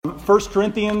1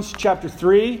 Corinthians chapter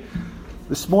 3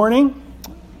 this morning.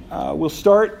 We'll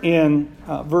start in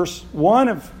verse 1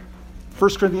 of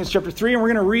 1 Corinthians chapter 3, and we're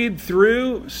going to read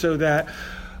through so that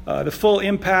the full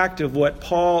impact of what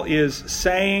Paul is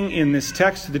saying in this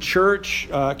text to the church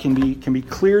can be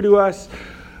clear to us.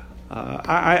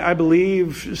 I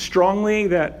believe strongly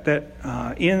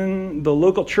that in the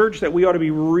local church that we ought to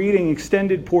be reading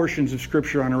extended portions of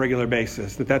Scripture on a regular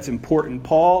basis, that's important.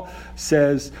 Paul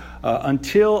says,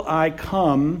 until I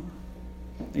come,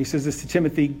 he says this to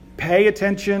Timothy, pay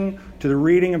attention to the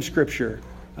reading of Scripture,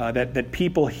 that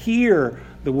people hear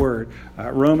the Word.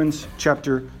 Romans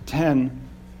chapter 10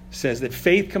 says that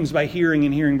faith comes by hearing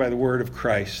and hearing by the Word of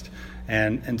Christ.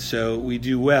 And so we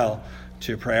do well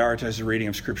to prioritize the reading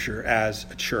of Scripture as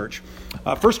a church.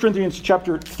 1 Corinthians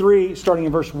chapter 3, starting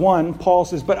in verse 1, Paul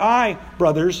says, "But I,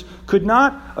 brothers, could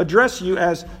not address you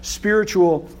as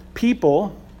spiritual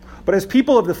people, but as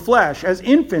people of the flesh, as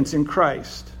infants in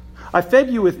Christ. I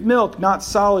fed you with milk, not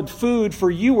solid food,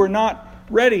 for you were not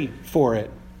ready for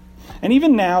it. And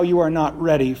even now you are not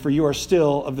ready, for you are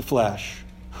still of the flesh.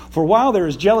 For while there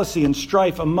is jealousy and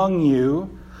strife among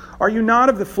you, are you not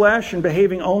of the flesh and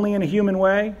behaving only in a human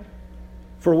way?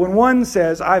 For when one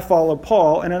says, I follow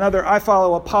Paul, and another, I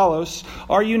follow Apollos,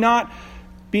 are you not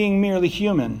being merely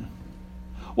human?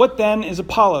 What then is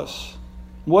Apollos?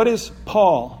 What is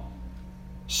Paul?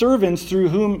 Servants through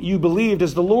whom you believed,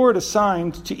 as the Lord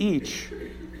assigned to each.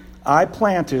 I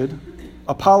planted,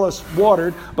 Apollos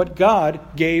watered, but God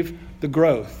gave the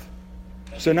growth.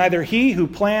 So neither he who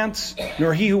plants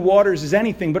nor he who waters is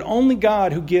anything, but only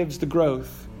God who gives the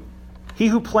growth. He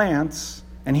who plants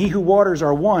and he who waters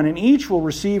are one, and each will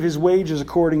receive his wages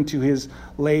according to his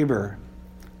labor.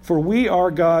 For we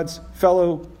are God's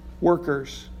fellow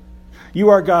workers. You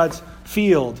are God's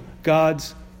field,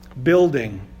 God's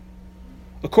building.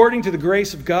 According to the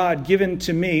grace of God given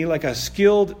to me, like a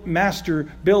skilled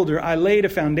master builder, I laid a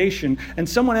foundation, and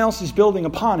someone else is building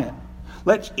upon it.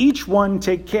 Let each one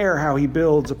take care how he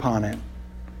builds upon it.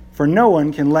 For no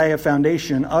one can lay a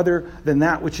foundation other than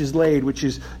that which is laid, which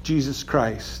is Jesus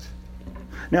Christ.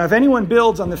 Now, if anyone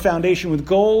builds on the foundation with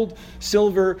gold,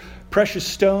 silver, precious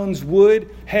stones, wood,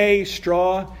 hay,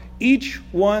 straw, each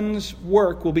one's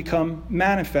work will become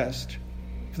manifest.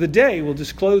 For the day will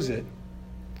disclose it,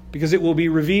 because it will be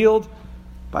revealed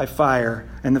by fire,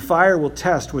 and the fire will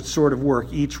test what sort of work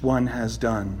each one has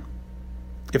done.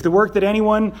 If the work that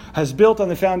anyone has built on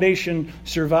the foundation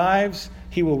survives,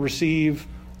 he will receive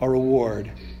a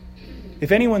reward.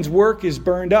 If anyone's work is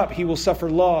burned up, he will suffer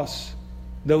loss,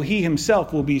 though he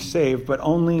himself will be saved, but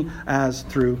only as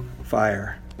through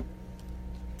fire.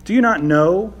 Do you not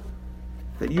know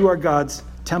that you are God's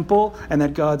temple and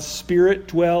that God's Spirit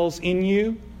dwells in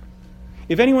you?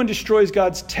 If anyone destroys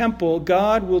God's temple,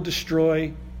 God will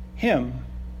destroy him.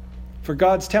 For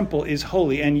God's temple is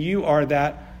holy, and you are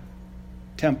that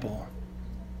temple.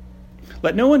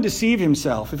 Let no one deceive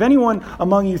himself. If anyone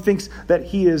among you thinks that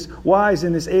he is wise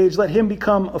in this age, let him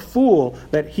become a fool,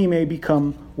 that he may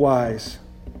become wise.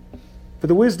 For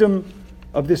the wisdom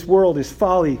of this world is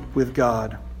folly with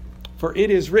God. For it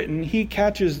is written, he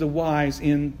catches the wise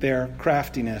in their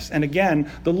craftiness. And again,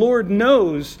 the Lord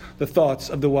knows the thoughts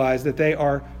of the wise, that they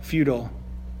are futile.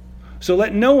 So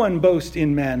let no one boast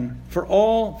in men, for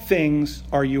all things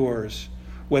are yours,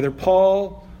 whether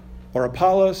Paul or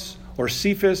Apollos or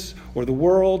Cephas or the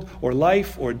world or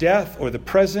life or death or the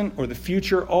present or the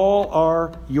future, all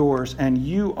are yours, and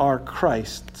you are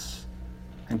Christ's,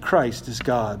 and Christ is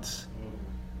God's.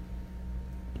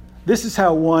 This is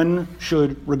how one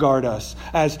should regard us,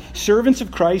 as servants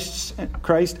of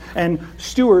Christ and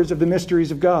stewards of the mysteries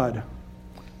of God.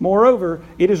 Moreover,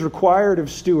 it is required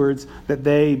of stewards that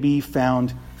they be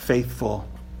found faithful.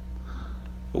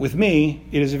 But with me,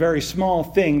 it is a very small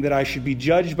thing that I should be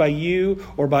judged by you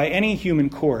or by any human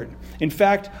court. In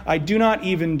fact, I do not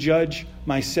even judge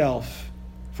myself,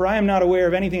 for I am not aware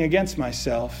of anything against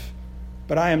myself,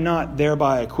 but I am not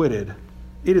thereby acquitted.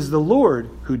 It is the Lord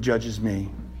who judges me.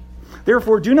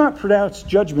 Therefore, do not pronounce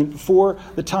judgment before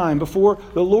the time, before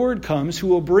the Lord comes, who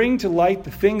will bring to light the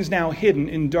things now hidden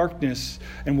in darkness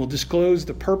and will disclose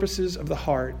the purposes of the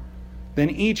heart.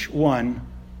 Then each one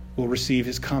will receive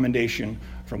his commendation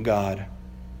from God.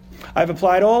 I have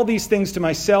applied all these things to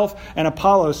myself and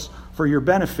Apollos for your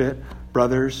benefit,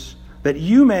 brothers, that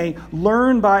you may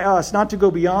learn by us not to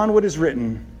go beyond what is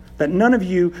written, that none of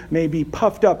you may be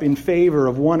puffed up in favor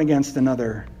of one against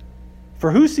another. For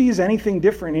who sees anything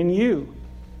different in you?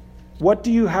 What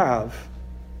do you have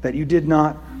that you did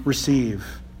not receive?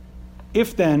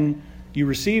 If then you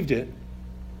received it,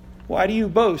 why do you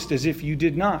boast as if you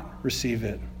did not receive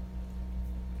it?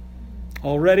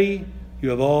 Already you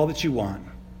have all that you want.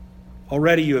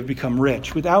 Already you have become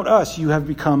rich. Without us, you have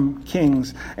become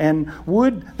kings. And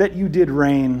would that you did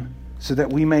reign, so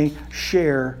that we may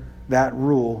share that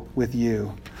rule with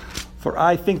you. For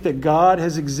I think that God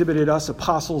has exhibited us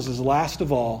apostles as last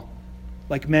of all,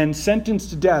 like men sentenced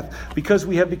to death, because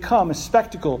we have become a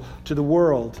spectacle to the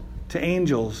world, to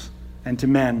angels, and to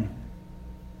men.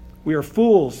 We are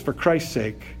fools for Christ's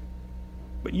sake,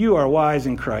 but you are wise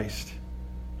in Christ.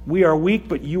 We are weak,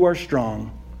 but you are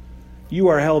strong. You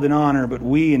are held in honor, but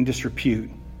we in disrepute.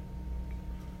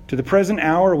 To the present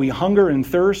hour we hunger and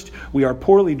thirst, we are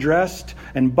poorly dressed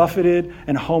and buffeted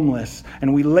and homeless,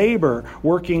 and we labor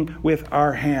working with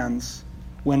our hands.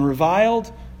 When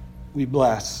reviled, we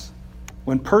bless.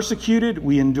 When persecuted,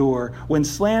 we endure. When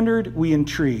slandered, we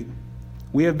entreat.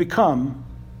 We have become,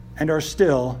 and are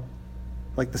still,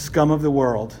 like the scum of the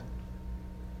world,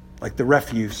 like the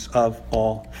refuse of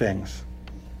all things.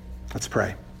 Let's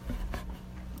pray.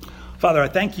 Father, I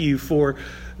thank you for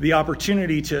the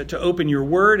opportunity to open your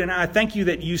word, and I thank you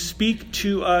that you speak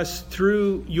to us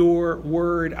through your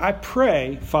word. I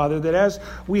pray, Father, that as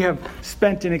we have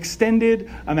spent an extended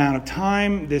amount of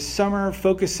time this summer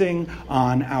focusing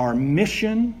on our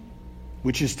mission,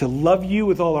 which is to love you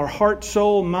with all our heart,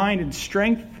 soul, mind, and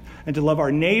strength, and to love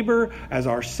our neighbor as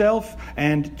ourself,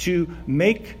 and to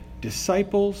make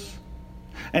disciples.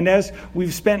 And as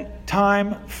we've spent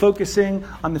time focusing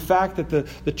on the fact that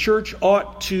the church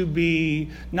ought to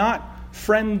be not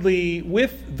friendly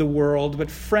with the world, but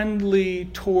friendly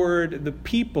toward the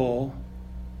people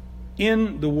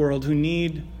in the world who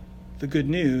need the good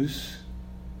news.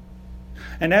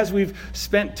 And as we've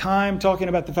spent time talking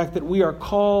about the fact that we are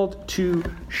called to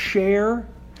share,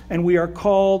 and we are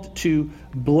called to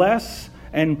bless,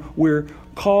 and we're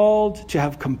called to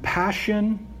have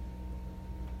compassion,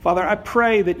 Father, I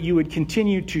pray that you would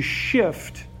continue to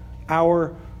shift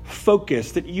our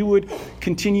focus, that you would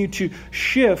continue to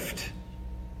shift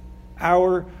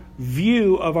our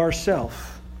view of ourselves,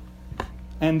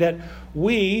 and that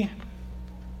we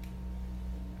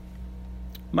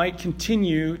might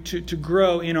continue to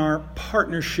grow in our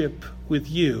partnership with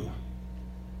you.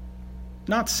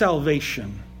 Not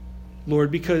salvation, Lord,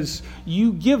 because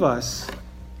you give us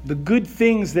the good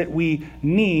things that we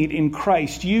need in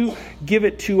Christ. You give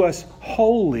it to us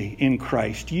wholly in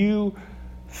Christ. You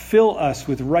fill us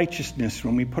with righteousness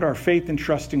when we put our faith and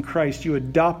trust in Christ. You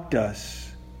adopt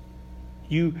us.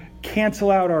 You cancel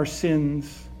out our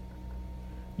sins.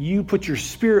 You put your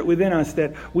Spirit within us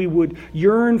that we would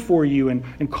yearn for you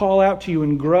and call out to you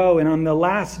and grow. And on the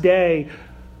last day,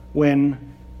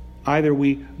 when either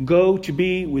we go to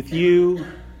be with you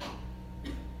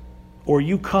or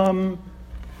you come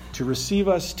to receive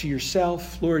us to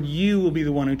yourself, Lord, you will be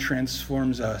the one who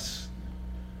transforms us.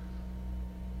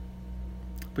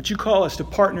 But you call us to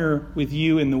partner with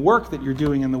you in the work that you're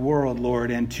doing in the world, Lord,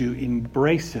 and to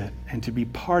embrace it and to be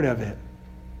part of it.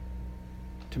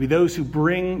 To be those who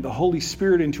bring the Holy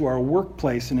Spirit into our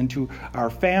workplace and into our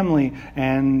family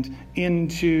and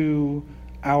into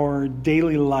our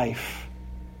daily life.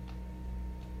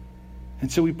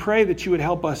 And so we pray that you would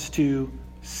help us to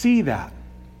see that,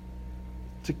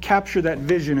 to capture that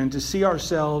vision, and to see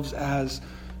ourselves as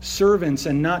servants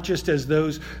and not just as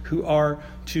those who are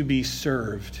to be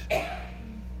served.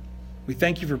 We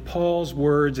thank you for Paul's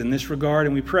words in this regard,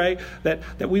 and we pray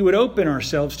that we would open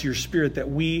ourselves to your Spirit that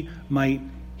we might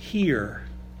hear.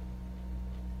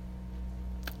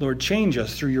 Lord, change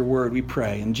us through your word, we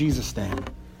pray. In Jesus' name,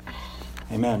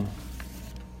 amen.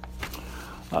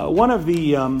 One of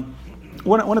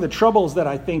the troubles that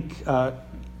I think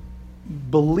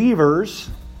believers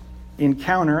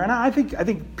encounter, and I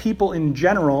think people in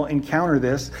general encounter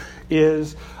this,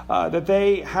 is that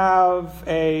they have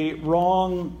a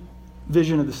wrong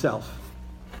vision of the self.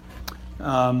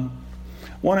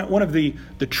 One of the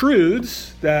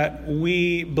truths that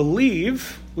we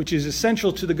believe, which is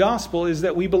essential to the gospel, is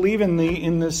that we believe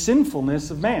in the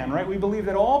sinfulness of man, right? We believe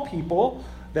that all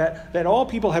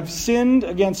people have sinned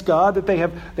against God, that they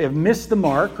have missed the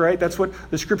mark, right? That's what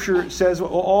the scripture says.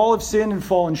 All have sinned and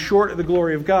fallen short of the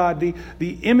glory of God.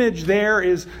 The image there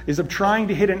is of trying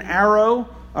to hit an arrow,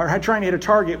 or trying to hit a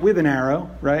target with an arrow,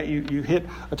 right? You hit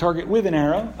a target with an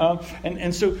arrow.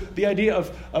 And so the idea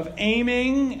of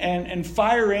aiming and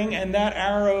firing and that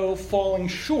arrow falling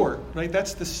short, right?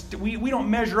 That's we don't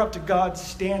measure up to God's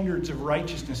standards of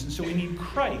righteousness. And so we need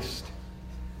Christ.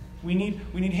 We need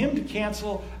him to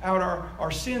cancel out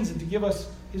our sins and to give us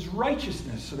his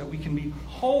righteousness so that we can be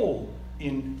whole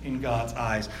in God's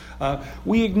eyes.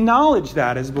 We acknowledge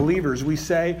that as believers. We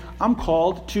say, I'm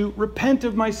called to repent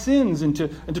of my sins and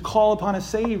to call upon a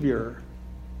Savior.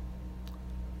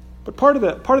 But part of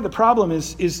the problem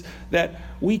is that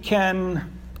we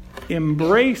can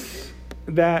embrace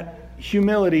that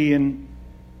humility in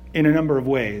a number of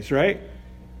ways, right?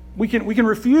 We can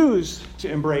refuse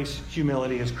to embrace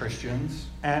humility as Christians,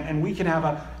 and we can have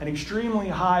an extremely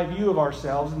high view of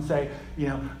ourselves and say,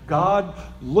 God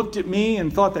looked at me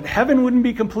and thought that heaven wouldn't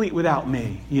be complete without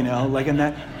me,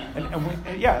 that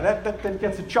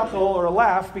gets a chuckle or a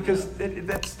laugh because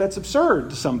that's absurd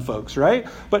to some folks, right?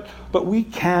 But we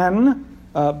can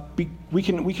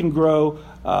grow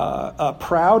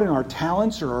proud in our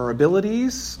talents or our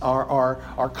abilities,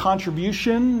 our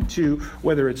contribution to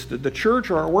whether it's the church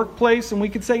or our workplace, and we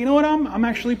could say, you know what, I'm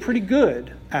actually pretty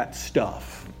good at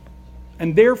stuff.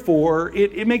 And therefore,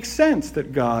 it makes sense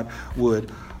that God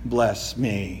would bless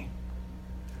me.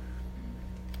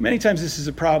 Many times this is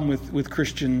a problem with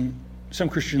some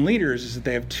Christian leaders, is that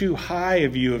they have too high a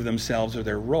view of themselves or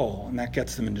their role, and that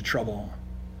gets them into trouble.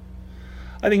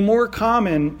 I think more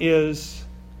common is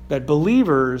that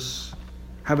believers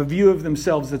have a view of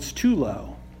themselves that's too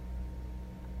low.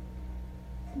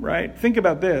 Right? Think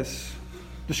about this.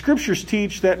 The Scriptures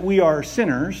teach that we are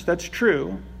sinners. That's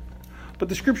true. But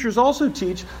the Scriptures also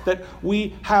teach that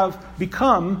we have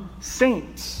become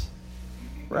saints.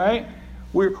 Right?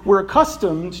 We're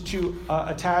accustomed to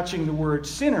attaching the word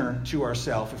sinner to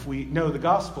ourselves if we know the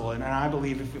gospel. And I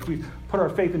believe if we put our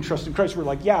faith and trust in Christ, we're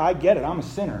like, yeah, I get it. I'm a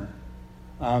sinner.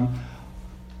 And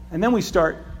then we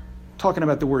start talking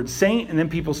about the word saint, and then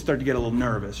people start to get a little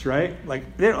nervous, right?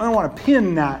 Like, they don't want to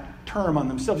pin that term on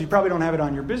themselves. You probably don't have it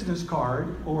on your business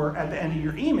card or at the end of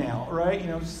your email, right?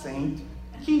 Saint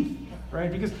Keith,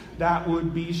 right? Because that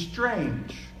would be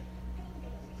strange.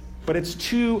 But it's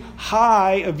too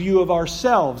high a view of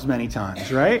ourselves many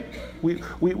times, right?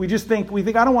 We just think,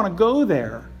 I don't want to go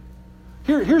there.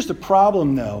 Here's the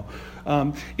problem, though.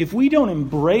 If we don't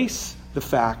embrace the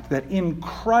fact that in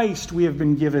Christ we have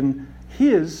been given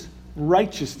His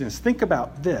righteousness. Think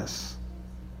about this.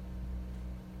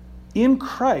 In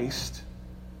Christ,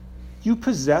 you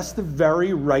possess the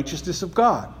very righteousness of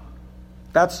God.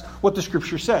 That's what the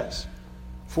Scripture says.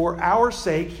 For our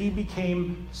sake, He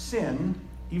became sin,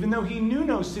 even though He knew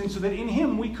no sin, so that in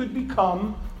Him we could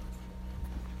become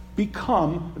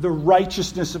the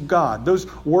righteousness of God.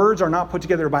 Those words are not put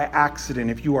together by accident.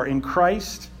 If you are in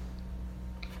Christ,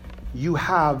 you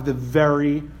have the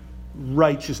very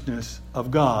righteousness of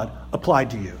God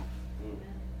applied to you.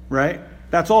 Right?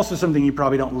 That's also something you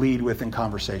probably don't lead with in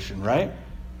conversation, right?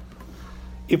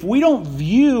 If we don't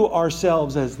view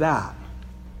ourselves as that,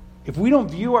 if we don't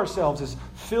view ourselves as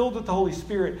filled with the Holy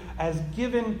Spirit, as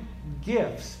given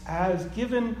gifts, as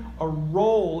given a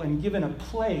role and given a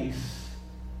place,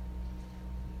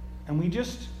 and we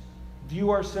just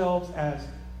view ourselves as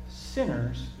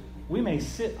sinners, we may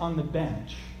sit on the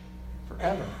bench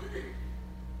forever.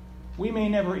 We may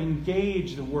never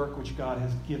engage the work which God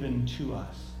has given to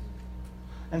us.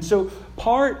 And so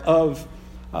part of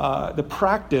the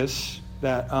practice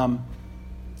that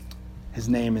his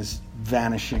name is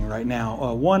vanishing right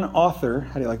now. One author,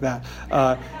 how do you like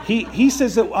that? He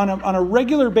says that on a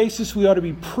regular basis we ought to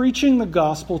be preaching the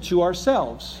gospel to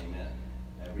ourselves.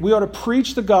 We ought to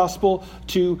preach the gospel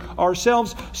to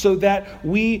ourselves so that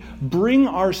we bring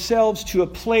ourselves to a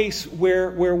place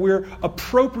where we're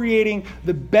appropriating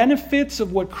the benefits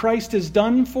of what Christ has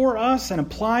done for us and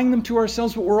applying them to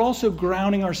ourselves, but we're also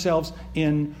grounding ourselves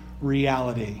in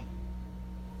reality.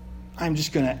 I'm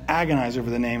just going to agonize over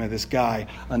the name of this guy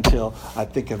until I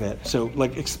think of it. So,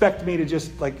 expect me to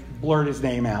just, blurt his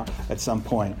name out at some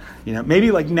point.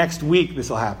 Maybe, next week this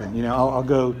will happen. I'll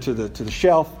go to the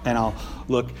shelf and I'll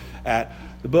look at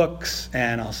the books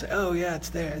and I'll say, oh, yeah, it's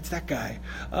there. It's that guy.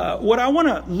 What I want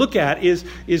to look at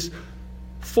is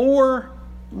 4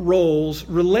 roles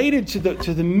related to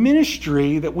the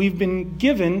ministry that we've been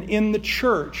given in the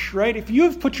church, right? If you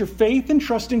have put your faith and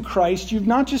trust in Christ, you've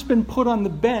not just been put on the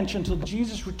bench until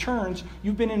Jesus returns,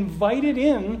 you've been invited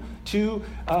in to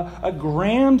a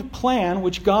grand plan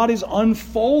which God is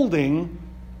unfolding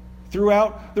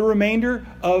throughout the remainder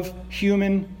of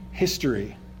human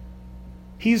history.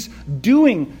 He's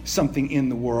doing something in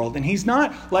the world, and He's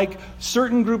not like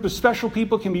certain group of special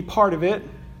people can be part of it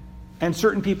and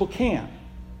certain people can't.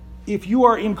 If you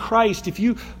are in Christ, if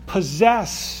you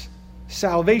possess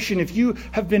salvation, if you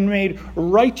have been made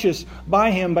righteous by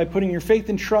Him by putting your faith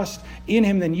and trust in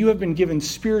Him, then you have been given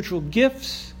spiritual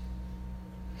gifts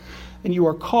and you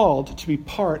are called to be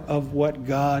part of what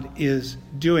God is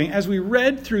doing. As we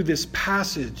read through this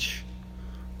passage,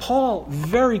 Paul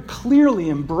very clearly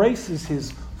embraces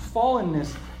his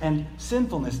fallenness and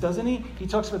sinfulness, doesn't he? He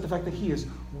talks about the fact that he is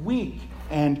weak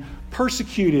and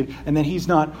persecuted, and then he's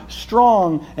not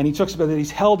strong, and he talks about that he's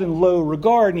held in low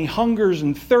regard, and he hungers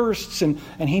and thirsts, and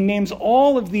he names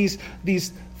all of these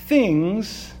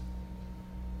things,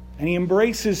 and he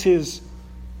embraces his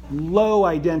low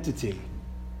identity.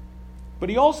 But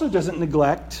he also doesn't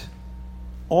neglect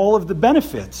all of the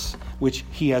benefits which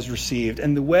he has received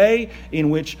and the way in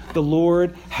which the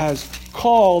Lord has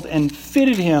called and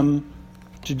fitted him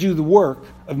to do the work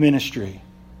of ministry.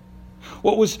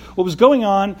 What was going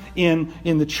on in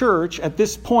the church at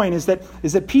this point is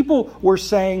that people were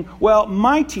saying, well,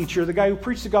 my teacher, the guy who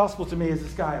preached the gospel to me, is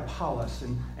this guy Apollos,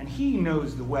 and he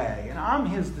knows the way, and I'm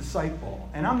his disciple,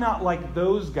 and I'm not like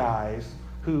those guys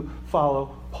who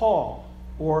follow Paul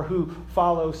or who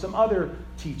follow some other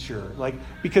teacher,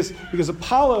 because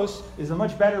Apollos is a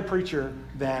much better preacher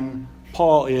than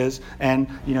Paul is, and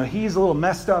he's a little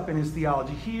messed up in his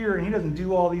theology here, and he doesn't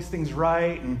do all these things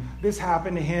right, and this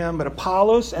happened to him, but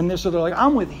Apollos, and so they're like,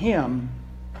 I'm with him,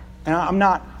 and I'm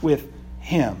not with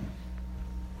him.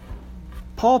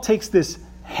 Paul takes this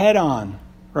head on,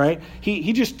 right?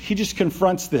 He just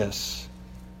confronts this.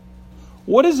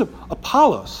 What is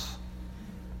Apollos?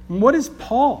 What is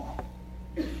Paul?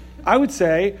 I would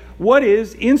say, what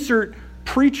is insert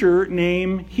preacher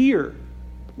name here,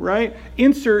 right?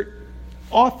 Insert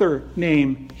author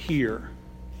name here.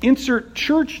 Insert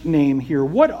church name here.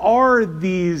 What are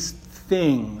these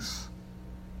things?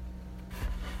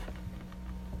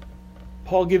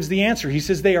 Paul gives the answer. He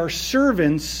says they are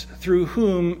servants through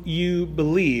whom you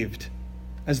believed,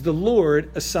 as the Lord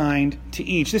assigned to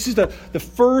each. This is the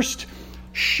first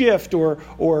shift or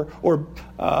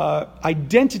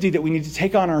identity that we need to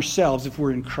take on ourselves if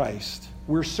we're in Christ.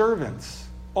 We're servants,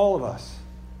 all of us.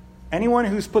 Anyone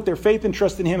who's put their faith and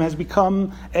trust in him has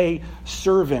become a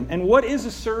servant. And what is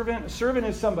a servant? A servant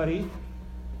is somebody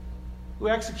who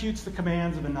executes the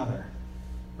commands of another,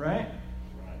 right?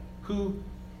 Who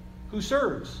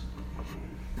serves.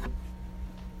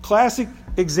 Classic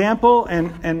example,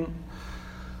 and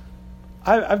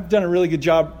I've done a really good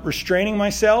job restraining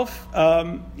myself.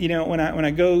 When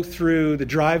I go through the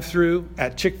drive-through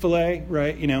at Chick-fil-A,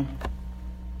 right? You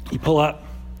pull up,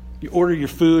 you order your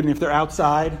food, and if they're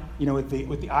outside, with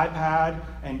the iPad,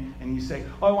 and you say,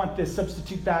 oh, I want this,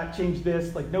 substitute that, change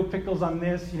this, like no pickles on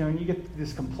this, and you get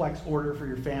this complex order for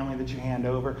your family that you hand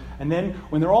over. And then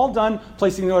when they're all done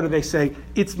placing the order, they say,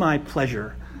 it's my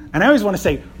pleasure. And I always want to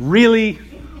say, really?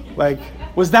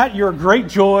 Was that your great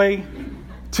joy?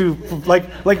 To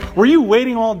were you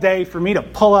waiting all day for me to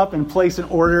pull up and place an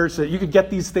order so that you could get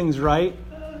these things right?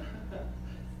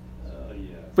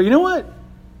 But you know what?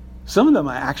 Some of them,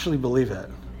 I actually believe it.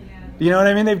 You know what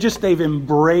I mean? They've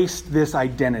embraced this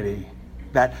identity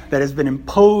that has been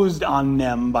imposed on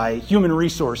them by human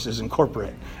resources and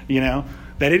corporate,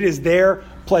 that it is their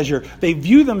pleasure. They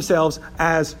view themselves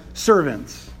as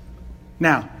servants.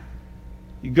 Now,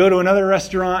 you go to another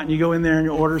restaurant and you go in there and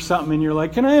you order something and you're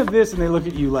like, can I have this? And they look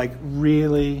at you like,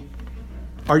 really?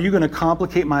 Are you going to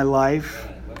complicate my life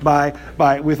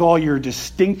by with all your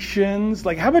distinctions?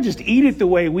 How about just eat it the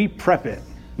way we prep it,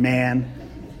 man?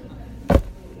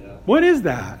 What is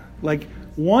that?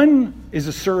 One is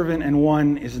a servant and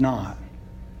one is not.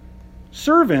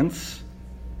 Servants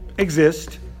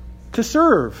exist to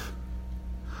serve.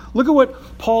 Look at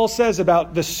what Paul says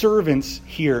about the servants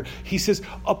here. He says,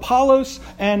 Apollos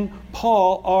and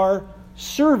Paul are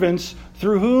servants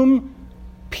through whom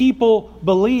people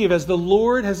believe, as the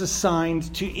Lord has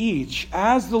assigned to each.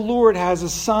 As the Lord has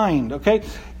assigned, okay?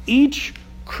 Each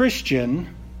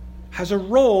Christian has a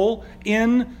role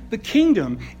in the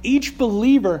kingdom. Each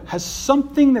believer has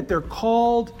something that they're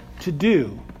called to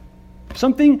do.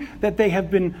 Something that they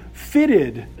have been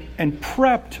fitted and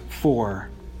prepped for.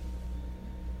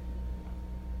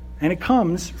 And it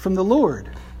comes from the Lord.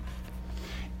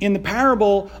 In the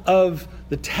parable of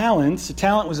the talents, a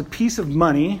talent was a piece of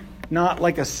money, not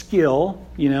like a skill,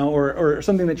 or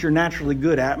something that you're naturally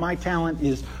good at. My talent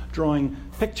is drawing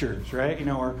pictures, right?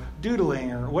 Or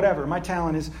doodling or whatever. My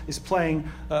talent is playing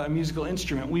a musical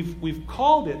instrument. We've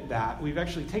called it that. We've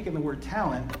actually taken the word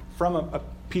talent from a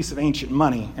piece of ancient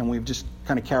money, and we've just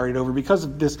kind of carried it over because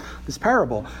of this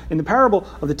parable. In the parable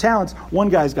of the talents, one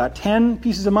guy's got 10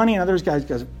 pieces of money, and another guy's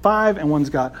got 5, and one's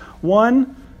got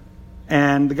 1.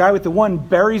 And the guy with the 1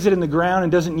 buries it in the ground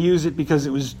and doesn't use it because it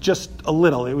was just a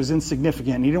little. It was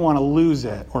insignificant, and he didn't want to lose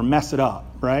it or mess it up,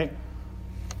 right?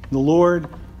 The Lord,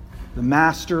 the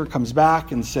master, comes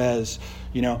back and says,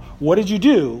 what did you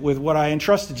do with what I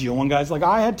entrusted to you? And one guy's like,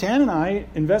 I had 10, and I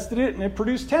invested it, and it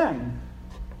produced 10.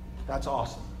 That's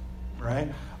awesome.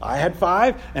 right? I had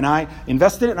 5, and I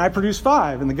invested it, and I produced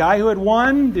 5. And the guy who had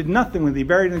 1 did nothing with it. He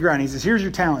buried it in the ground. He says, here's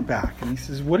your talent back. And he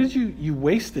says, what did you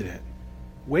wasted it.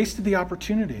 Wasted the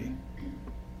opportunity.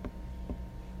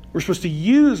 We're supposed to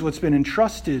use what's been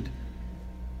entrusted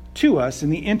to us in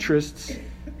the interests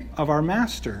of our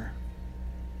master.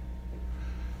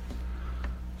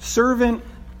 Servant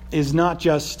is not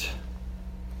just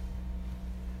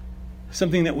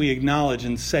something that we acknowledge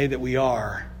and say that we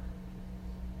are.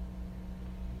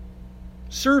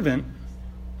 Servant,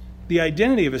 the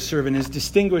identity of a servant is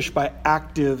distinguished by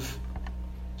active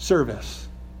service.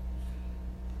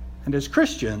 And as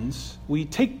Christians, we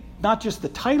take not just the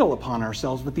title upon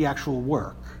ourselves, but the actual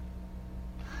work.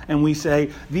 And we say,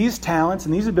 these talents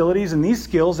and these abilities and these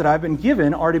skills that I've been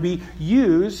given are to be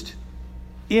used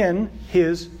in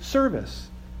His service.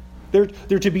 They're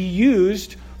to be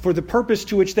used for the purpose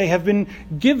to which they have been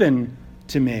given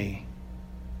to me.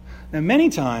 Now, many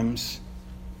times,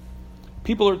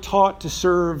 people are taught to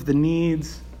serve the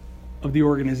needs of the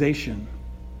organization,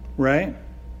 right?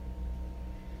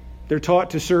 They're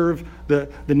taught to serve the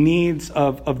needs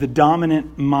of the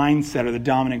dominant mindset or the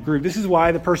dominant group. This is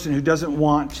why the person who doesn't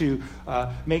want to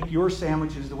make your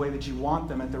sandwiches the way that you want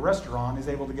them at the restaurant is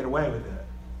able to get away with it.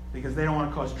 Because they don't want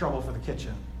to cause trouble for the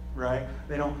kitchen, right?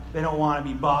 They don't want to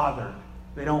be bothered.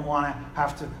 They don't want to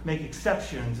have to make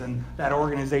exceptions, and that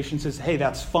organization says, hey,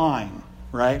 that's fine,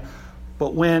 right?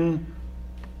 But when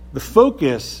the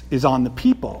focus is on the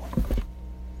people,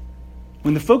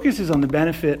 when the focus is on the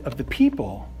benefit of the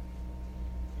people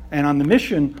and on the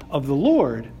mission of the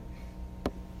Lord,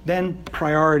 then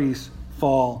priorities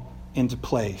fall into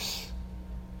place.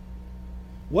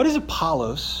 What is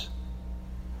Apollos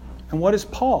and what is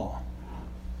Paul?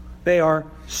 They are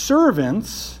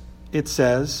servants, it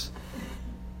says,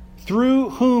 through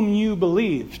whom you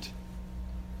believed,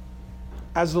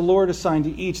 as the Lord assigned to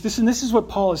each. This is what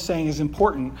Paul is saying is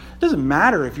important. It doesn't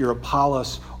matter if you're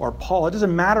Apollos or Paul. It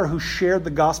doesn't matter who shared the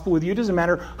gospel with you. It doesn't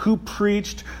matter who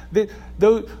preached.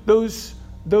 Those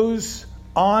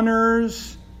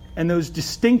honors and those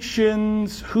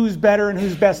distinctions, who's better and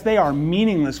who's best, they are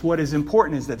meaningless. What is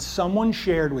important is that someone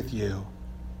shared with you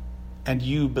and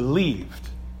you believed.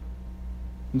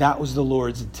 That was the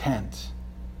Lord's intent.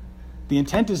 The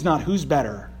intent is not who's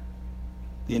better.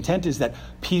 The intent is that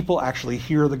people actually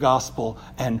hear the gospel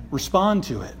and respond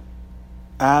to it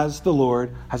as the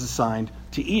Lord has assigned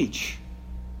to each.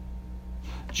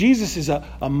 Jesus is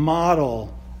a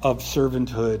model of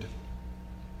servanthood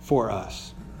for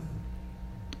us.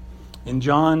 In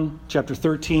John chapter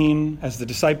 13, as the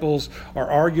disciples are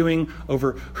arguing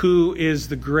over who is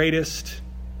the greatest,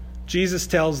 Jesus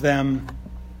tells them,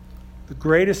 the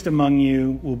greatest among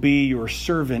you will be your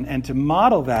servant. And to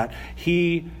model that,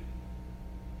 He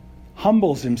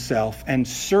humbles Himself and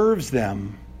serves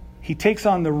them. He takes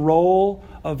on the role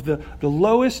of the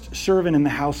lowest servant in the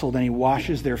household, and He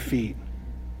washes their feet,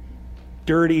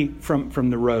 dirty from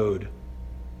the road.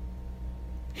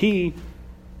 He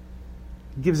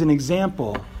gives an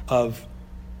example of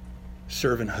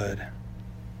servanthood.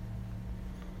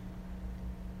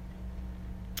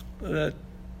 The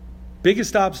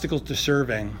biggest obstacle to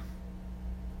serving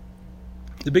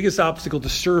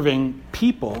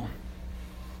people,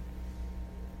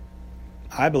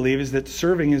 I believe, is that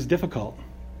serving is difficult.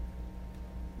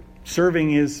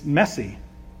 Serving is messy.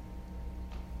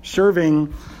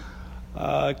 Serving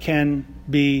can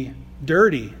be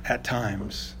dirty at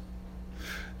times.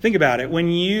 Think about it. When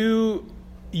you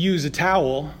use a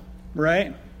towel,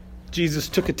 right? Jesus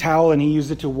took a towel and He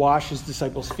used it to wash His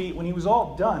disciples' feet. When He was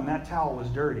all done, that towel was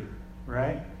dirty,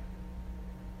 right?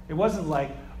 It wasn't like,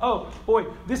 oh, boy,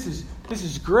 this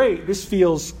is great. This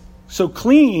feels so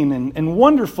clean and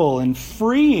wonderful and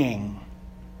freeing.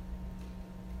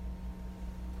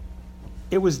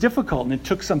 It was difficult, and it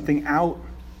took something out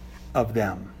of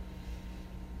them,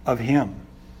 of Him.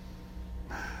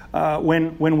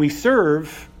 When we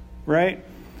serve, right,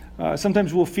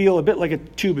 sometimes we'll feel a bit like a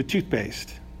tube of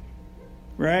toothpaste,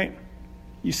 right?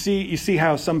 You see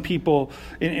how some people,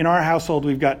 in our household,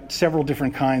 we've got several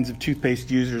different kinds of toothpaste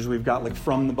users. We've got like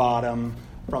from the bottom,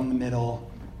 from the middle,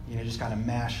 just kind of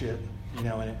mash it,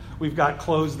 and we've got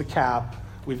close the cap.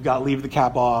 We've got leave the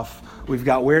cap off. We've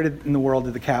got in the world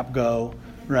did the cap go,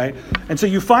 right? And so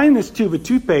you find this tube of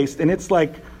toothpaste, and it's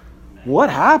like, what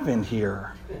happened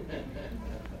here?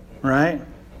 Right?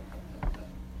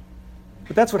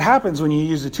 But that's what happens when you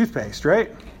use a toothpaste, right?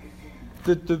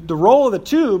 The role of the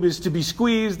tube is to be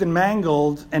squeezed and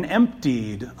mangled and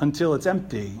emptied until it's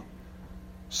empty.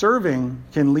 Serving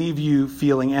can leave you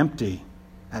feeling empty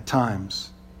at times.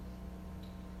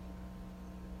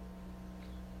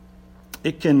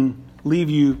 It can leave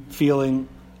you feeling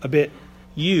a bit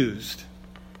used.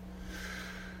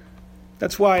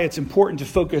 That's why it's important to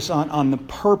focus on the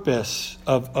purpose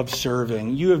of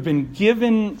serving. You have been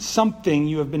given something.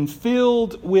 You have been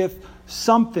filled with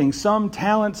something, some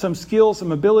talent, some skill,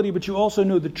 some ability, but you also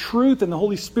know the truth, and the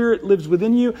Holy Spirit lives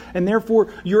within you, and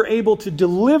therefore you're able to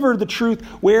deliver the truth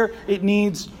where it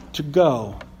needs to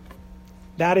go.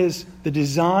 That is the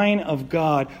design of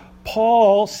God.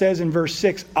 Paul says in verse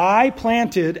 6, I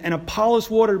planted and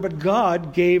Apollos watered, but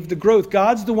God gave the growth.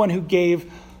 God's the one who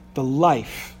gave the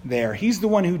life there. He's the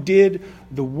one who did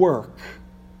the work.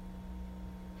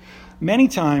 Many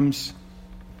times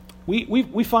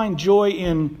we find joy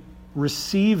in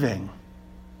receiving.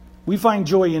 We find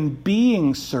joy in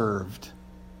being served,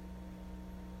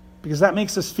 because that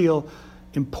makes us feel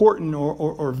important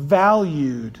or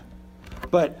valued.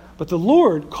 But the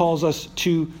Lord calls us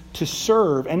to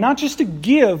serve, and not just to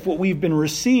give what we've been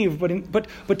received,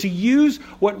 but to use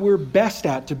what we're best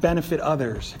at to benefit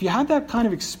others. Have you had that kind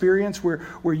of experience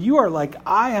where you are like,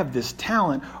 I have this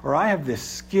talent, or I have this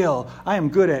skill, I am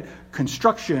good at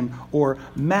construction or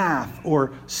math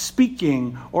or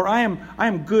speaking, or I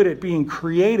am good at being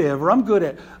creative, or I'm good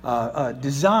at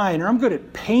design, or I'm good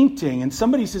at painting, and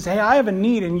somebody says, hey, I have a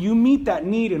need, and you meet that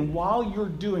need, and while you're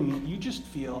doing it, you just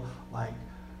feel like,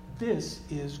 this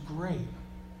is great.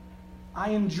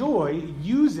 I enjoy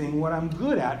using what I'm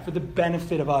good at for the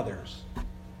benefit of others.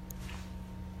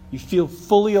 You feel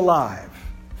fully alive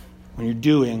when you're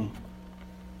doing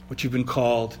what you've been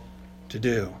called to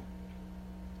do,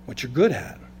 what you're good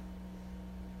at.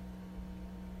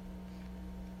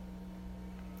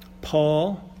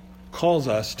 Paul calls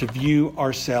us to view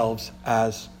ourselves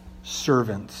as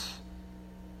servants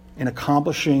in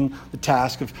accomplishing the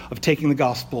task of taking the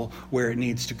gospel where it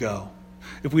needs to go.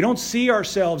 If we don't see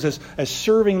ourselves as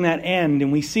serving that end,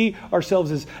 and we see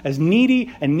ourselves as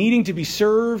needy and needing to be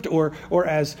served, or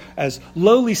as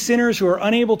lowly sinners who are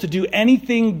unable to do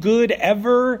anything good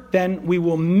ever, then we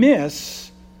will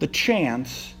miss the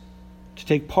chance to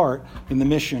take part in the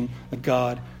mission that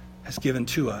God has given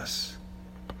to us.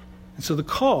 And so the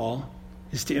call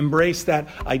is to embrace that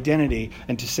identity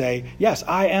and to say, yes,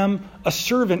 I am a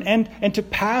servant, and to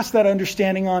pass that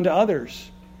understanding on to others.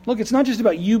 Look, it's not just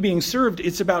about you being served,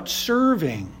 it's about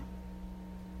serving.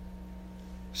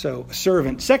 So, a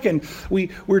servant. Second,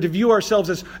 we're to view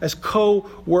ourselves as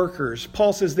co-workers.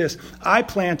 Paul says this, I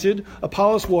planted,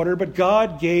 Apollos watered, but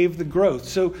God gave the growth.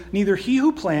 So neither he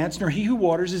who plants nor he who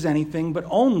waters is anything, but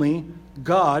only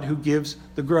God who gives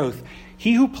the growth.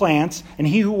 He who plants and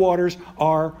he who waters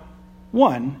are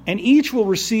one, and each will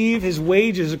receive his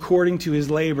wages according to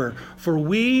his labor. For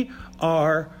we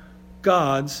are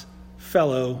God's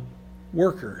fellow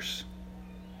workers.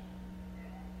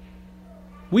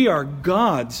 We are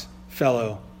God's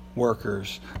fellow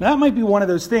workers. Now, that might be one of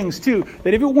those things too,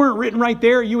 that if it weren't written right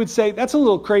there, you would say, that's a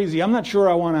little crazy. I'm not sure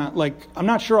I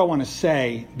want to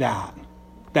say that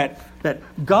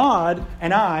God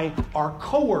and I are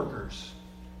co-workers.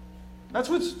 That's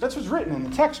what's written in the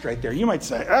text right there. You might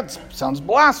say, that sounds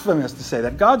blasphemous to say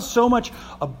that. God's so much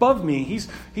above me. He's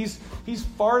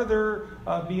farther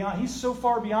beyond. He's so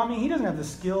far beyond me. He doesn't have the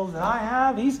skills that I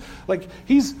have.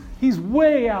 He's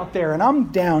way out there, and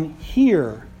I'm down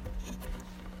here.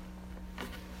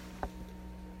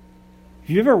 Have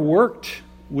you ever worked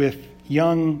with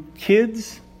young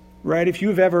kids? Right? If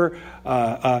you've ever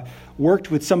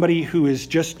worked with somebody who is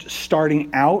just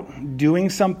starting out doing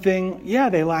something, yeah,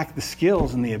 they lack the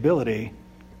skills and the ability,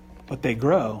 but they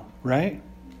grow, right?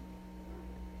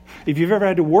 If you've ever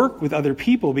had to work with other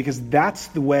people because that's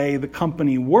the way the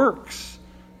company works,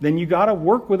 then you got to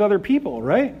work with other people,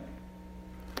 right?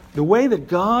 The way that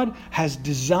God has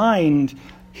designed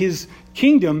his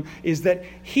kingdom is that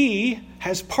he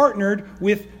has partnered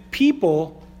with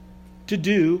people to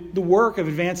do the work of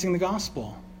advancing the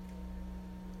gospel.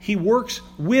 He works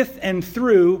with and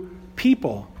through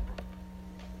people.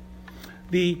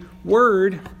 The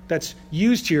word that's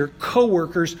used here,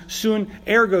 co-workers, sun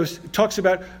ergos, talks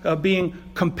about being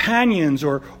companions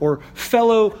or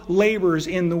fellow laborers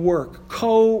in the work.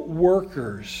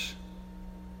 Co-workers.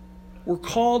 We're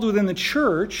called within the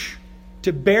church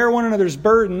to bear one another's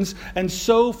burdens and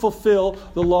so fulfill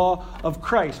the law of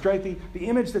Christ, right? The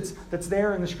image that's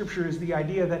there in the scripture is the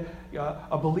idea that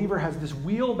a believer has this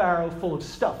wheelbarrow full of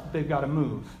stuff that they've got to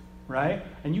move, right?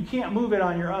 And you can't move it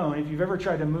on your own. If you've ever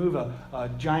tried to move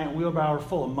a giant wheelbarrow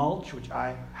full of mulch, which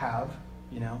I have,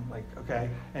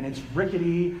 and it's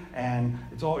rickety and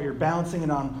it's all, you're balancing it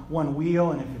on one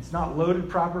wheel, and if it's not loaded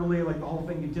properly, the whole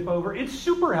thing can tip over. It's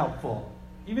super helpful,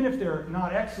 even if they're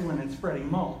not excellent at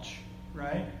spreading mulch.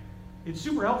 Right? It's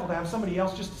super helpful to have somebody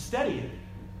else just to steady it.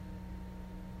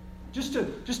 just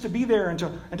to be there and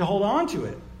to hold on to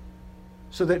it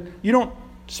so that you don't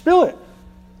spill it.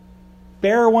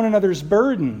 Bear one another's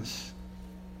burdens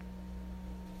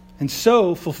and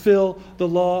so fulfill the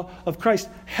law of Christ.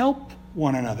 Help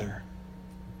one another.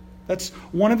 That's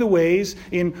one of the ways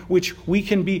in which we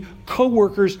can be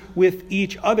co-workers with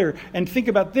each other. And think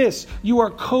about this. You are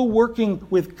co-working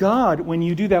with God when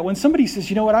you do that. When somebody says,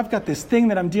 you know what, I've got this thing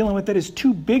that I'm dealing with that is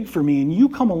too big for me, and you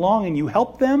come along and you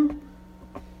help them,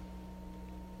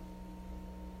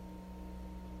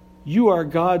 you are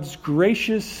God's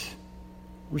gracious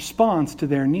response to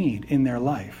their need in their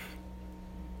life.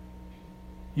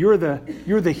 You're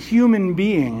the human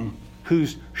being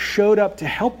who's showed up to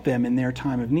help them in their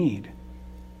time of need,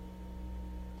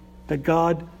 that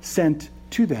God sent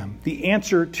to them, the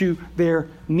answer to their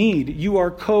need. You are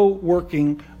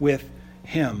co-working with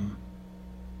Him.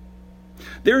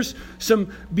 There's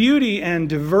some beauty and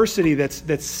diversity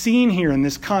that's seen here in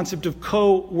this concept of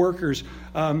co-workers.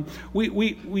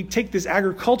 We take this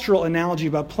agricultural analogy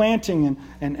about planting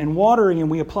and watering, and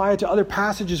we apply it to other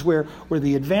passages where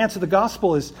the advance of the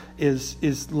gospel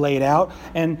is laid out.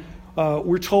 And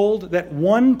we're told that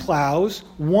one plows,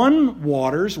 one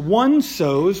waters, one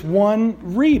sows,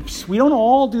 one reaps. We don't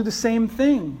all do the same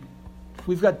thing.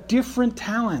 We've got different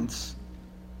talents.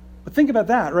 But think about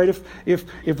that, right?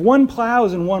 If one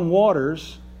plows and one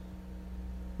waters,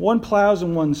 one plows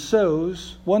and one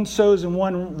sows and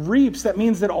one reaps, that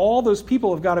means that all those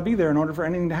people have got to be there in order for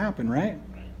anything to happen, right?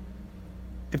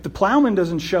 If the plowman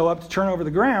doesn't show up to turn over the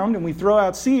ground and we throw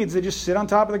out seeds, they just sit on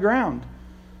top of the ground.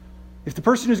 If the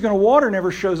person who's going to water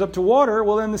never shows up to water,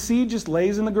 well, then the seed just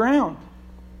lays in the ground.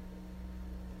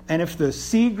 And if the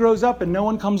seed grows up and no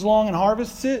one comes along and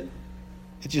harvests it,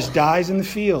 it just dies in the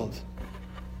field.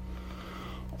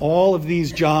 All of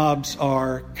these jobs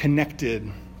are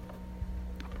connected.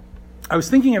 I was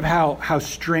thinking of how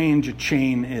strange a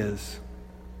chain is.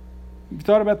 You've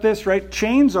thought about this, right?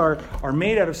 Chains are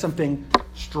made out of something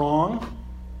strong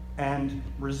and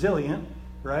resilient,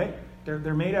 right?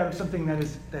 They're made out of something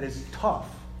that is tough.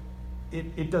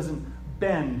 It doesn't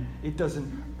bend. It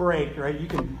doesn't break, right? You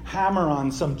can hammer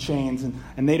on some chains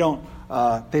and they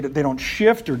don't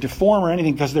shift or deform or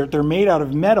anything because they're made out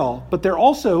of metal. But they're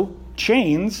also,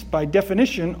 chains by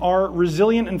definition, are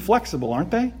resilient and flexible, aren't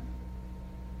they?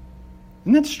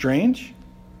 Isn't that strange?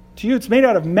 To you, it's made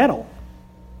out of metal,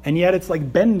 and yet it's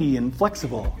like bendy and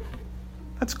flexible.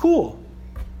 That's cool.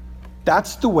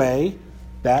 That's the way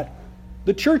that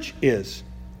the church is.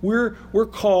 We're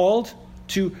called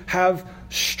to have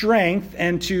strength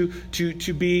and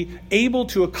to be able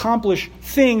to accomplish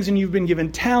things, and you've been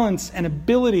given talents and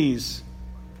abilities.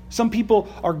 Some people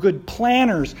are good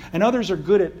planners, and others are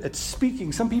good at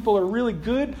speaking. Some people are really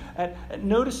good at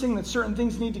noticing that certain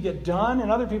things need to get done,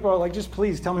 and other people are like, just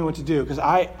please tell me what to do, because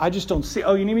I just don't see,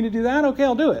 oh, you need me to do that? Okay,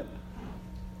 I'll do it.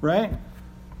 Right?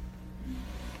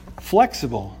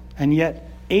 Flexible, and yet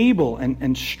able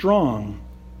and strong.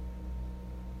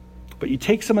 But you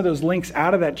take some of those links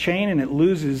out of that chain, and it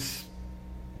loses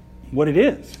what it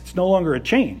is. It's no longer a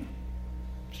chain.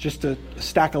 It's just a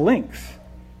stack of links.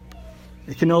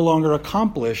 It can no longer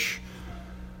accomplish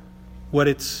what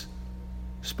it's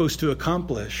supposed to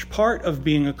accomplish. Part of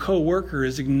being a co-worker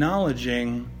is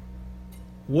acknowledging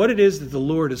what it is that the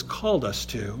Lord has called us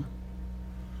to.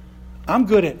 I'm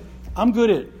good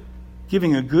at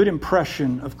giving a good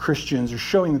impression of Christians or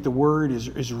showing that the word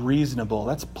is reasonable.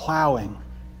 That's plowing,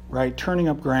 right? Turning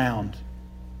up ground.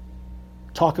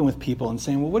 Talking with people and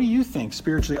saying, well, what do you think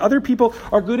spiritually? Other people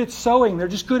are good at sowing. They're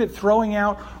just good at throwing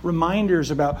out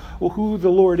reminders about who the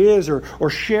Lord is or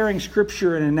sharing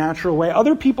Scripture in a natural way.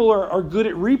 Other people are good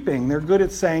at reaping. They're good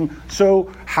at saying, so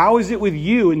how is it with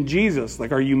you and Jesus?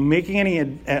 Like, are you making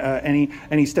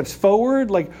any steps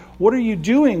forward? Like, what are you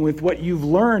doing with what you've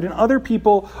learned? And other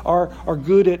people are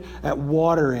good at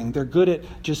watering. They're good at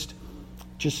just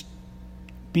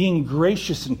being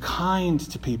gracious and kind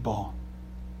to people.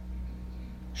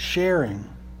 Sharing.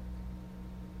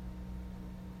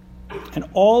 And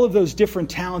all of those different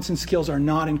talents and skills are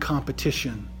not in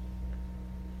competition.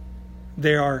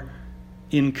 They are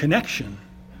in connection.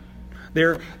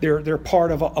 They're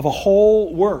part of a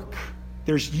whole work.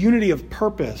 There's unity of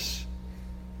purpose.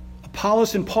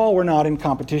 Apollos and Paul were not in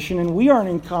competition, and we aren't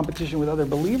in competition with other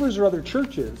believers or other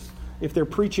churches if they're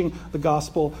preaching the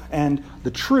gospel and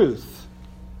the truth.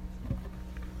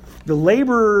 The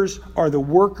laborers are the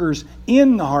workers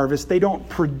in the harvest. They don't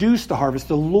produce the harvest.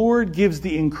 The Lord gives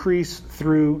the increase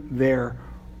through their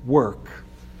work.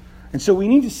 And so we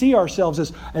need to see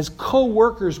ourselves as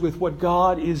co-workers with what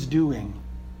God is doing.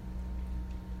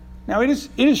 Now, it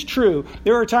is true.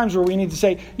 There are times where we need to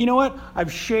say, you know what? I've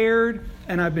shared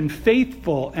and I've been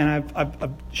faithful and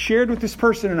I've shared with this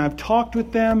person and I've talked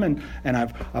with them and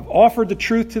I've offered the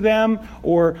truth to them,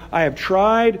 or I have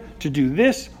tried to do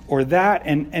this or that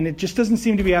and it just doesn't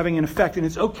seem to be having an effect. And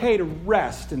it's okay to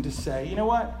rest and to say, you know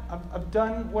what? I've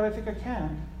done what I think I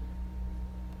can.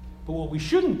 But what we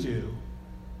shouldn't do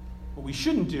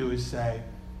is say,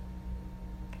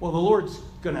 well, the Lord's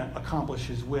going to accomplish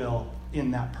his will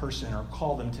in that person or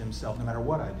call them to himself no matter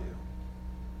what I do,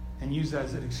 and use that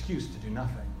as an excuse to do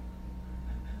nothing,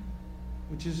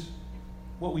 which is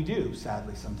what we do,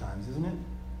 sadly, sometimes, isn't it? It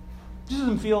just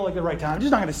doesn't feel like the right time. I'm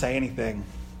just not going to say anything.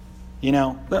 You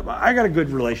know, I got a good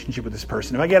relationship with this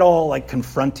person. If I get all like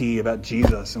confronty about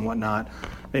Jesus and whatnot,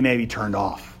 they may be turned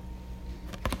off.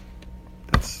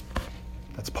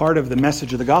 That's part of the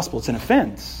message of the gospel. It's an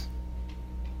offense.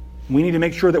 We need to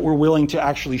make sure that we're willing to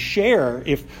actually share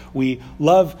if we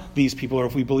love these people or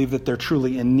if we believe that they're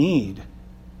truly in need.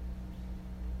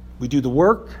 We do the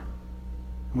work,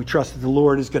 and we trust that the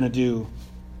Lord is going to do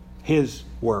his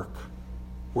work.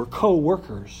 We're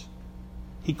co-workers.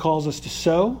 He calls us to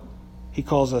sow. He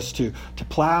calls us to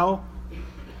plow,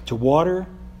 to water,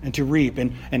 and to reap.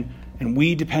 And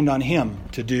we depend on him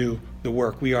to do the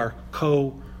work. We are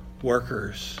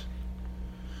co-workers.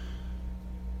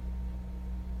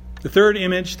 The third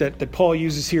image that Paul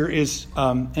uses here is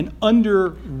an under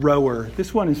rower.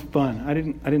 This one is fun. I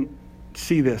didn't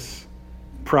see this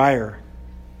prior.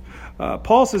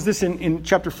 Paul says this in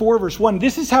chapter 4, verse 1.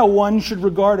 This is how one should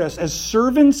regard us, as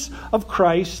servants of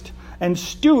Christ and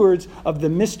stewards of the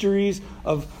mysteries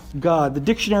of God. The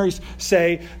dictionaries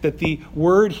say that the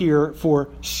word here for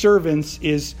servants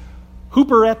is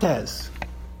huperetes,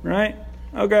 right?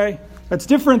 Okay. That's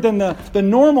different than the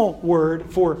normal word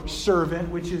for servant,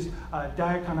 which is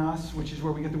diakonos, which is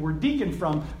where we get the word deacon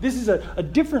from. This is a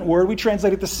different word. We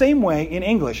translate it the same way in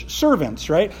English, servants,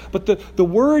 right? But the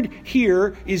word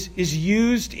here is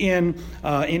used in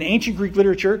ancient Greek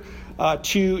literature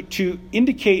to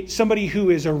indicate somebody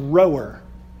who is a rower,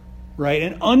 right?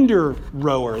 An under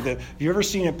rower. Have you ever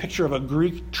seen a picture of a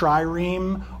Greek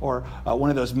trireme or one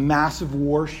of those massive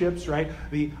warships, right?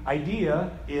 The idea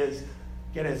is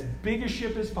get as big a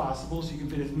ship as possible so you can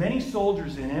fit as many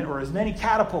soldiers in it or as many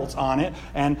catapults on it,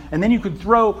 and then you could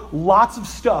throw lots of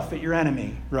stuff at your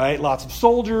enemy, right? Lots of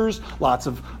soldiers, lots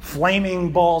of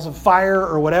flaming balls of fire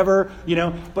or whatever, you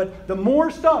know. But the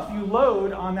more stuff you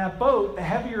load on that boat, the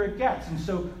heavier it gets. And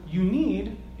so you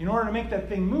need, in order to make that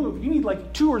thing move, you need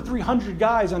like 200 or 300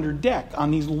 guys under deck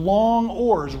on these long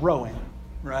oars rowing,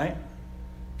 right?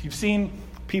 If you've seen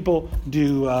people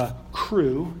do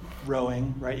crew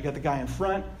rowing, right? You got the guy in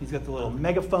front, he's got the little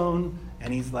megaphone,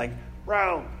 and he's like,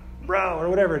 row, row, or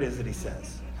whatever it is that he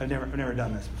says. I've never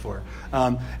done this before.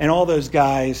 And all those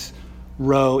guys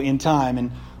row in time.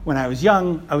 And when I was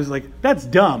young, I was like, that's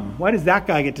dumb. Why does that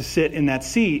guy get to sit in that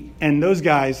seat? And those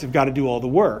guys have got to do all the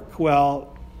work.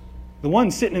 Well, the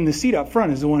one sitting in the seat up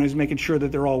front is the one who's making sure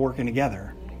that they're all working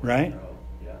together, right?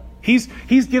 He's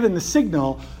given the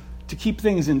signal to keep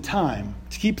things in time,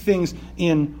 to keep things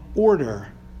in order.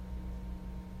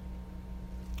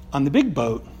 On the big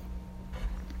boat,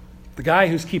 the guy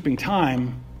who's keeping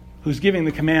time, who's giving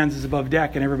the commands, is above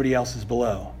deck and everybody else is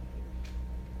below.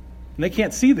 And they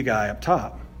can't see the guy up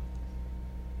top.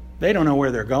 They don't know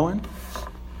where they're going.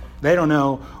 They don't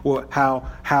know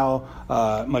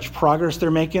how much progress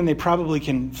they're making. They probably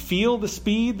can feel the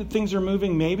speed that things are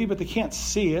moving, maybe, but they can't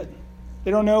see it.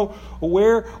 They don't know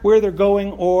where they're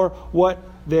going or what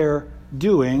they're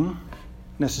doing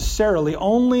necessarily.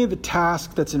 Only the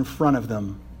task that's in front of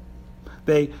them.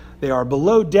 They are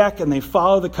below deck and they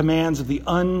follow the commands of the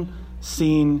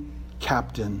unseen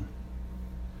captain.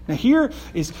 Now here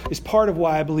is part of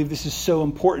why I believe this is so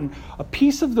important. A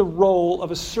piece of the role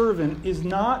of a servant is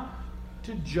not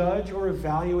to judge or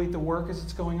evaluate the work as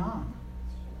it's going on.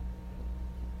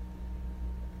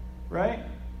 Right?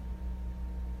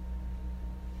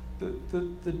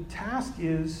 The task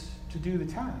is to do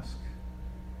the task.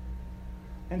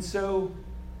 And so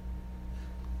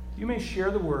you may share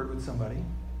the word with somebody,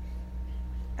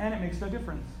 and it makes no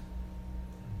difference.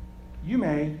 You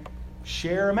may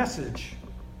share a message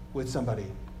with somebody.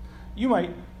 You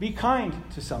might be kind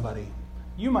to somebody.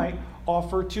 You might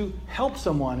offer to help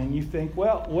someone, and you think,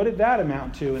 well, what did that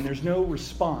amount to? And there's no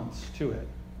response to it.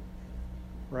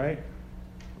 Right?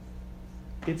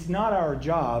 It's not our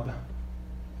job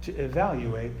to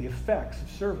evaluate the effects of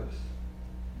service.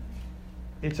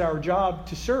 It's our job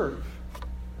to serve.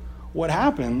 What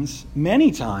happens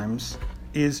many times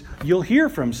is you'll hear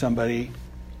from somebody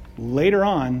later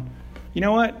on, you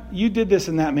know what, you did this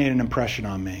and that made an impression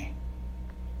on me.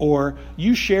 or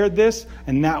you shared this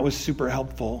and that was super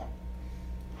helpful.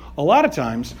 A lot of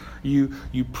times you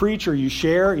preach or you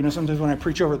share. Sometimes when I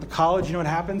preach over at the college, you know what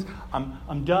happens?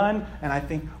 I'm done and I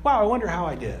think, wow, I wonder how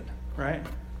I did, right?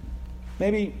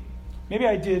 Maybe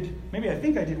I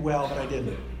think I did well, but I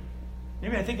didn't.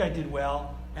 Maybe I think I did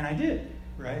well and I did,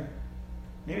 right?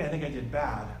 Maybe I think I did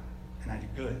bad and I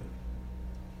did good.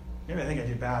 Maybe I think I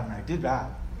did bad and I did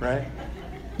bad, right?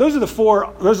 Those are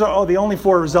the only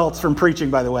 4 results from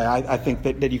preaching, by the way, I think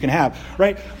that you can have,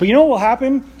 right? But you know what will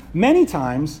happen? Many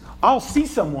times, I'll see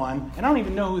someone, and I don't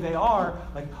even know who they are.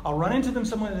 Like, I'll run into them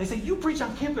somewhere, and they say, you preached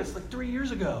on campus like 3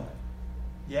 years ago.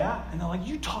 Yeah? And they're like,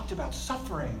 you talked about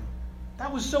suffering.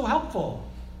 That was so helpful.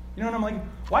 And I'm like,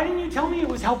 why didn't you tell me it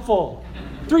was helpful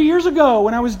 3 years ago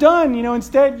when I was done?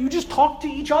 Instead, you just talk to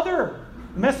each other.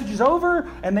 The message is over,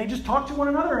 and they just talk to one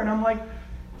another. And I'm like,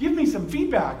 give me some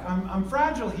feedback. I'm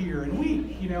fragile here and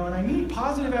weak, and I need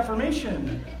positive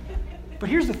affirmation. But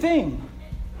here's the thing.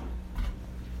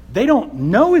 They don't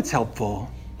know it's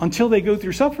helpful until they go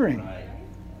through suffering.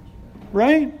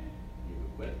 Right?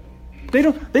 They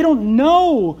don't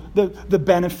know the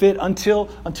benefit until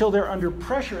they're under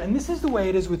pressure. And this is the way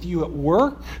it is with you at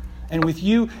work and with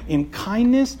you in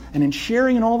kindness and in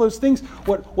sharing and all those things.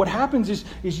 What happens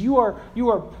is you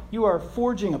are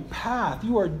forging a path.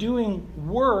 You are doing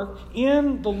work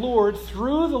in the Lord,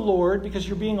 through the Lord, because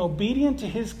you're being obedient to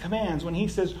His commands. When He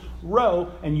says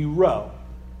row, and you row.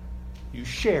 You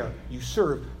share, you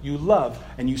serve, you love,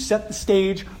 and you set the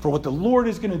stage for what the Lord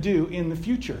is going to do in the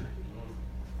future.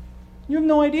 You have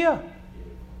no idea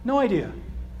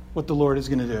what the Lord is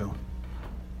going to do.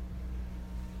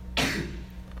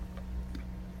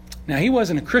 Now, he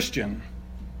wasn't a Christian,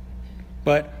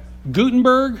 but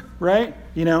Gutenberg, right?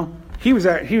 He was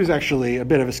actually a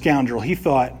bit of a scoundrel. He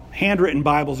thought handwritten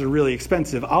Bibles are really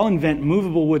expensive. I'll invent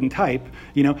movable wooden type,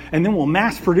 and then we'll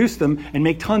mass produce them and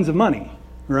make tons of money,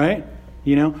 right?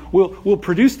 We'll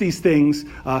produce these things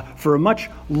for a much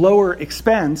lower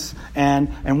expense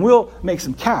and we'll make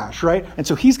some cash, right? And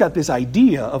so he's got this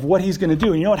idea of what he's going to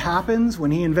do. And you know what happens when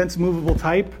he invents movable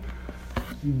type?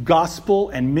 Gospel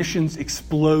and missions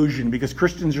explosion, because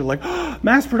Christians are like,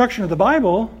 mass production of the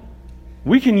Bible,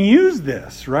 we can use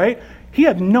this, right? He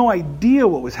had no idea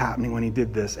what was happening when he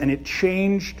did this, and it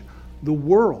changed the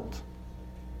world.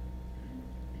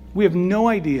 We have no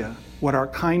idea what our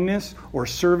kindness or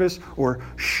service or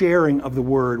sharing of the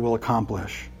word will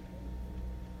accomplish.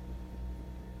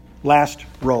 Last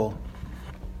roll.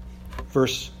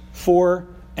 Verse 4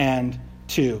 and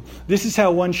 2. This is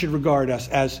how one should regard us,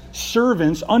 as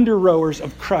servants, under rowers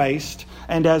of Christ,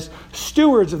 and as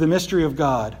stewards of the mystery of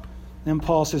God. Then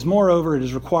Paul says, moreover, it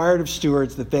is required of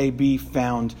stewards that they be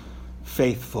found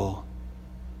faithful.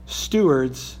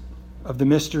 Stewards of the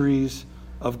mysteries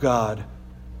of God.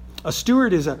 A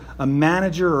steward is a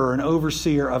manager or an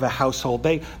overseer of a household.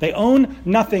 They own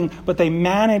nothing, but they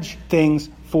manage things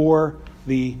for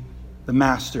the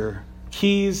master.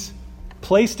 Keys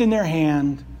placed in their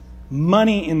hand,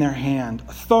 money in their hand,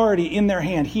 authority in their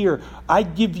hand. Here, I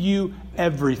give you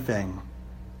everything.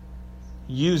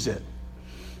 Use it.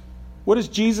 What does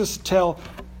Jesus tell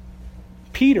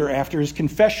Peter after his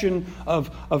confession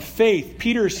of faith?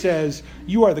 Peter says,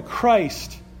 you are the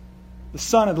Christ, the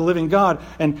Son of the living God.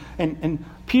 And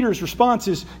Peter's response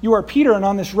is, you are Peter, and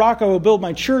on this rock I will build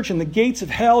my church, and the gates of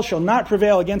hell shall not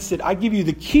prevail against it. I give you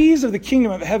the keys of the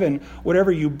kingdom of heaven.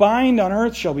 Whatever you bind on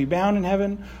earth shall be bound in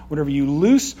heaven. Whatever you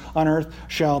loose on earth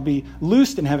shall be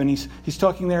loosed in heaven. He's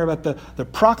talking there about the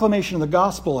proclamation of the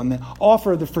gospel and the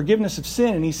offer of the forgiveness of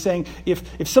sin. And he's saying,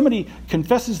 if somebody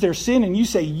confesses their sin and you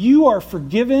say you are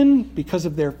forgiven because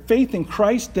of their faith in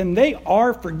Christ, then they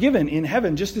are forgiven in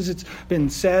heaven, just as it's been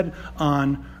said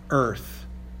on earth.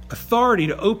 Authority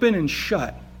to open and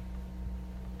shut.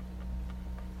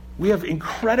 We have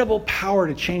incredible power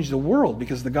to change the world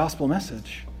because of the gospel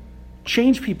message.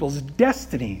 Change people's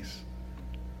destinies.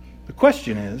 The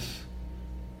question is,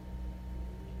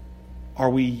 are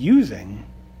we using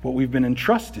what we've been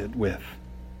entrusted with?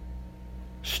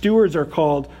 Stewards are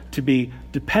called to be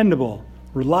dependable,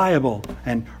 reliable,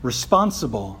 and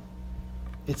responsible.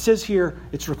 It says here,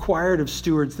 it's required of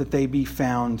stewards that they be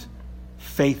found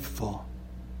faithful.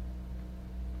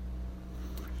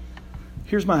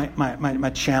 Here's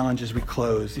my challenge as we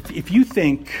close. If you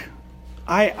think,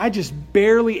 I just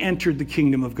barely entered the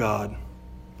kingdom of God,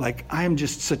 like I am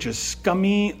just such a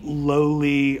scummy,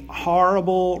 lowly,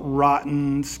 horrible,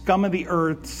 rotten, scum of the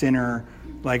earth sinner,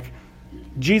 like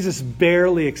Jesus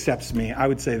barely accepts me, I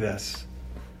would say this.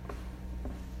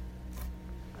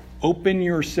 Open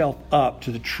yourself up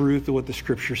to the truth of what the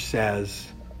Scripture says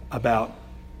about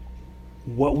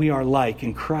what we are like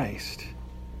in Christ.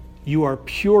 you are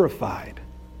purified.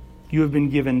 You have been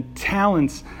given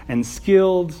talents and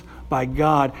skills by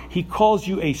God. He calls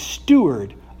you a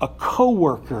steward, a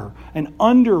co-worker, an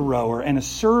under-rower, and a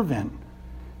servant.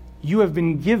 You have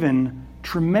been given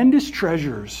tremendous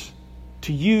treasures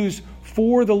to use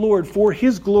for the Lord, for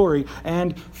His glory,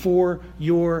 and for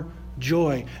your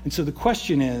joy. And so the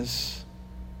question is,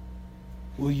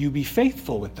 will you be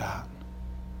faithful with that?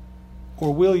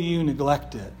 Or will you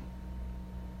neglect it?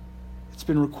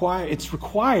 It's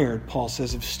required, Paul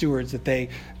says, of stewards that they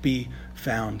be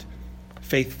found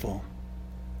faithful.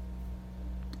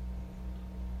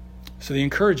 So the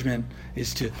encouragement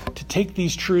is to take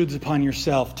these truths upon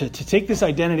yourself, to take this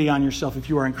identity on yourself if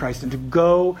you are in Christ, and to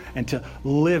go and to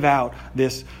live out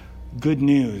this good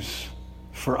news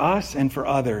for us and for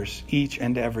others each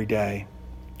and every day.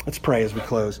 Let's pray as we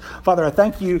close. Father, I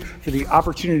thank you for the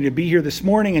opportunity to be here this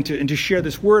morning and to share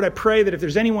this word. I pray that if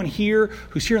there's anyone here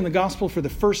who's hearing the gospel for the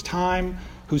first time,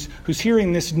 who's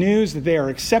hearing this news that they are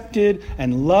accepted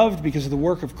and loved because of the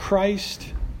work of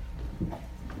Christ,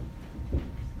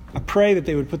 I pray that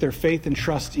they would put their faith and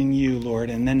trust in you,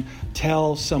 Lord, and then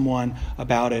tell someone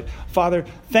about it. Father,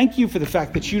 thank you for the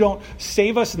fact that you don't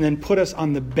save us and then put us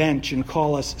on the bench and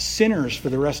call us sinners for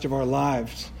the rest of our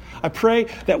lives. I pray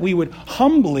that we would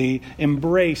humbly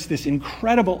embrace this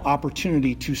incredible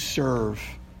opportunity to serve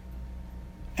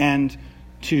and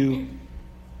to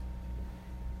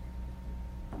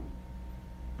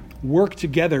work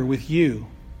together with you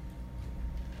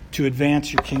to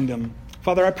advance your kingdom.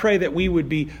 Father, I pray that we would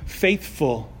be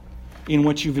faithful in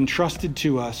what you've entrusted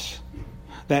to us,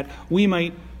 that we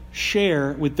might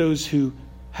share with those who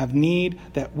have need,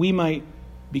 that we might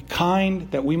be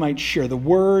kind, that we might share the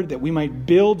word, that we might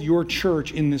build your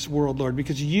church in this world, Lord,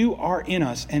 because you are in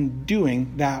us and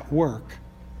doing that work.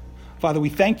 Father, we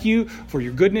thank you for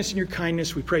your goodness and your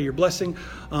kindness. We pray your blessing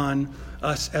on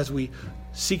us as we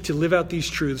seek to live out these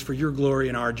truths for your glory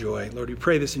and our joy. Lord, we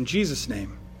pray this in Jesus'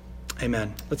 name.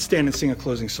 Amen. Let's stand and sing a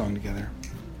closing song together.